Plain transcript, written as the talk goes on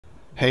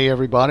Hey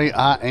everybody,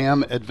 I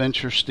am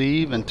Adventure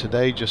Steve, and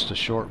today just a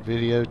short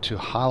video to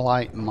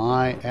highlight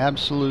my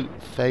absolute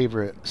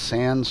favorite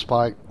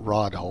Sandspike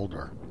rod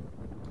holder.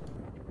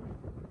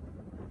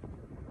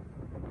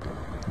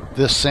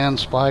 This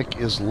Sandspike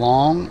is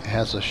long,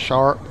 has a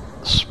sharp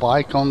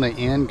spike on the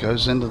end,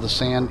 goes into the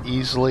sand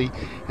easily,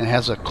 and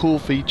has a cool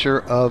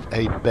feature of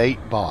a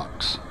bait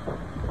box.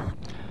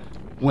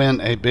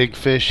 When a big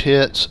fish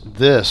hits,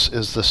 this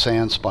is the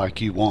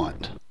Sandspike you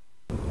want.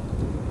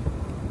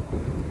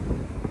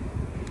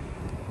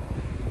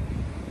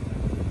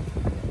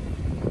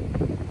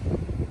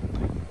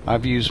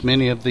 I've used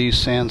many of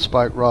these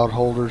Sandspike rod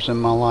holders in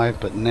my life,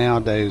 but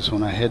nowadays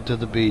when I head to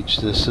the beach,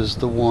 this is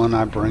the one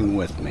I bring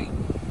with me.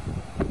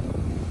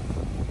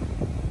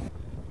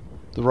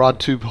 The rod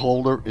tube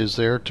holder is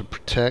there to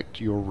protect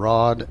your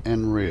rod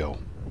and reel.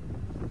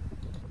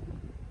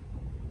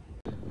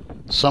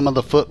 Some of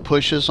the foot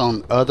pushes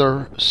on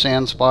other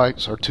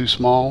Sandspikes are too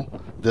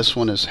small. This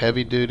one is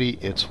heavy duty,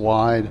 it's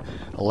wide,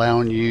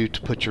 allowing you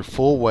to put your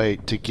full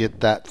weight to get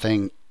that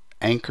thing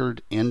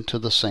anchored into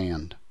the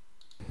sand.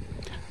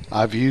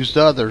 I've used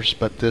others,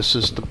 but this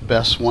is the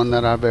best one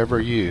that I've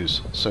ever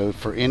used. So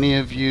for any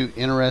of you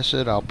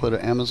interested, I'll put an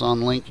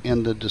Amazon link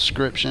in the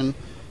description,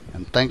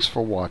 and thanks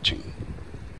for watching.